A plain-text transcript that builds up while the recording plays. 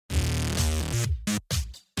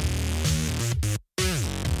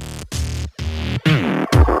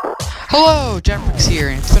Hello, Jetbricks here,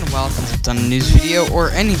 and it's been a while since I've done a news video, or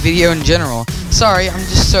any video in general. Sorry, I'm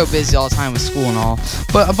just so busy all the time with school and all.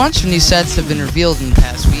 But a bunch of new sets have been revealed in the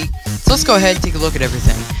past week, so let's go ahead and take a look at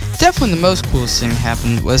everything. Definitely the most coolest thing that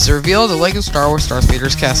happened was the reveal of the LEGO Star Wars Darth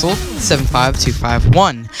Vader's Castle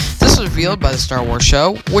 75251. This was revealed by the Star Wars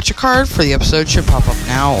show, which a card for the episode should pop up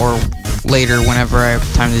now or later whenever I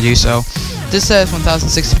have time to do so. This has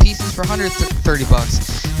 1,060 pieces for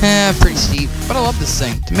 $130. Pretty steep, but I love this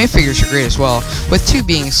thing. The minifigures are great as well, with 2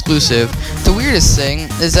 being exclusive. The weirdest thing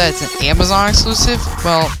is that it's an Amazon exclusive.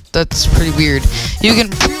 Well, that's pretty weird. You can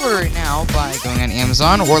pre-order it now by going on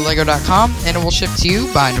Amazon or Lego.com, and it will ship to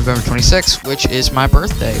you by November 26th, which is my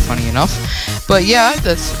birthday, funny enough. But yeah,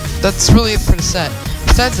 that's really it for the set.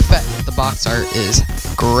 Besides the fact that the box art is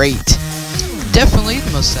great. Definitely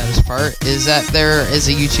the most saddest part is that there is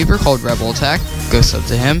a YouTuber called Rebel Attack, go sub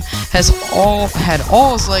to him, had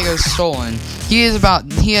all his Legos stolen. He has about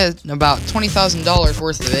 $20,000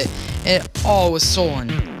 worth of it, and it all was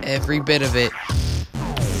stolen, every bit of it.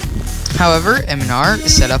 However, MNR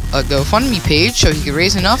set up a GoFundMe page so he could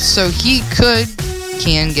raise enough so he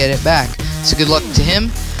can get it back. So good luck to him.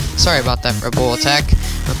 Sorry about that,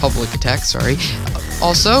 Republic Attack, sorry.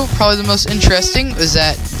 Also, probably the most interesting is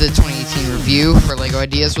that the 2018 review for LEGO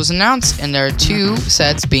Ideas was announced, and there are 2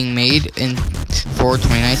 sets being made for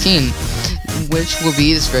 2019, which will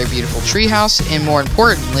be this very beautiful treehouse, and more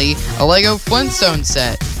importantly, a LEGO Flintstone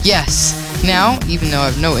set. Yes! Now, even though I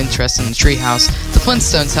have no interest in the treehouse, the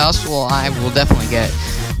Flintstones house, well, I will definitely get.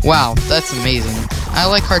 Wow, that's amazing. I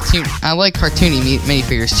like cartoony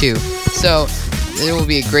minifigures too, so it will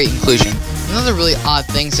be a great inclusion. Another really odd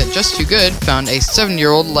thing is that Just Too Good found a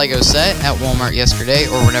 7-year-old LEGO set at Walmart yesterday,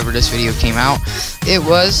 or whenever this video came out. It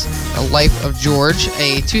was A Life of George,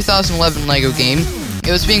 a 2011 LEGO game.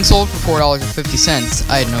 It was being sold for $4.50.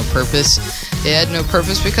 I had no purpose. It had no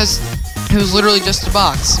purpose because it was literally just a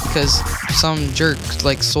box, because some jerk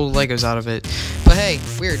sold Legos out of it. But hey,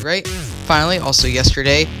 weird, right? Finally, also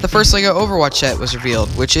yesterday, the first LEGO Overwatch set was revealed,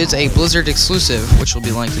 which is a Blizzard exclusive, which will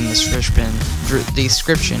be linked in the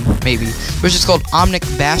description, maybe, which is called Omnic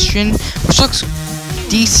Bastion, which looks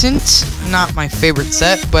decent. Not my favorite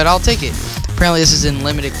set, but I'll take it. Apparently this is in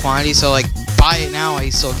limited quantity, so buy it now, I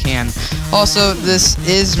still can. Also, this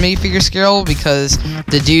is minifigure scale because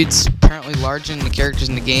the dude's apparently larger than the characters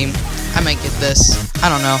in the game. I might get this. I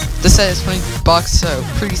don't know. This set is $20, so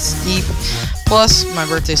pretty steep. Plus, my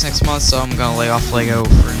birthday's next month, so I'm gonna lay off LEGO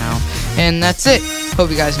for now. And that's it. Hope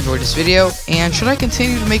you guys enjoyed this video. And should I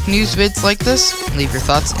continue to make news vids like this? Leave your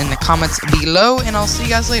thoughts in the comments below, and I'll see you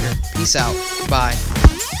guys later. Peace out. Bye.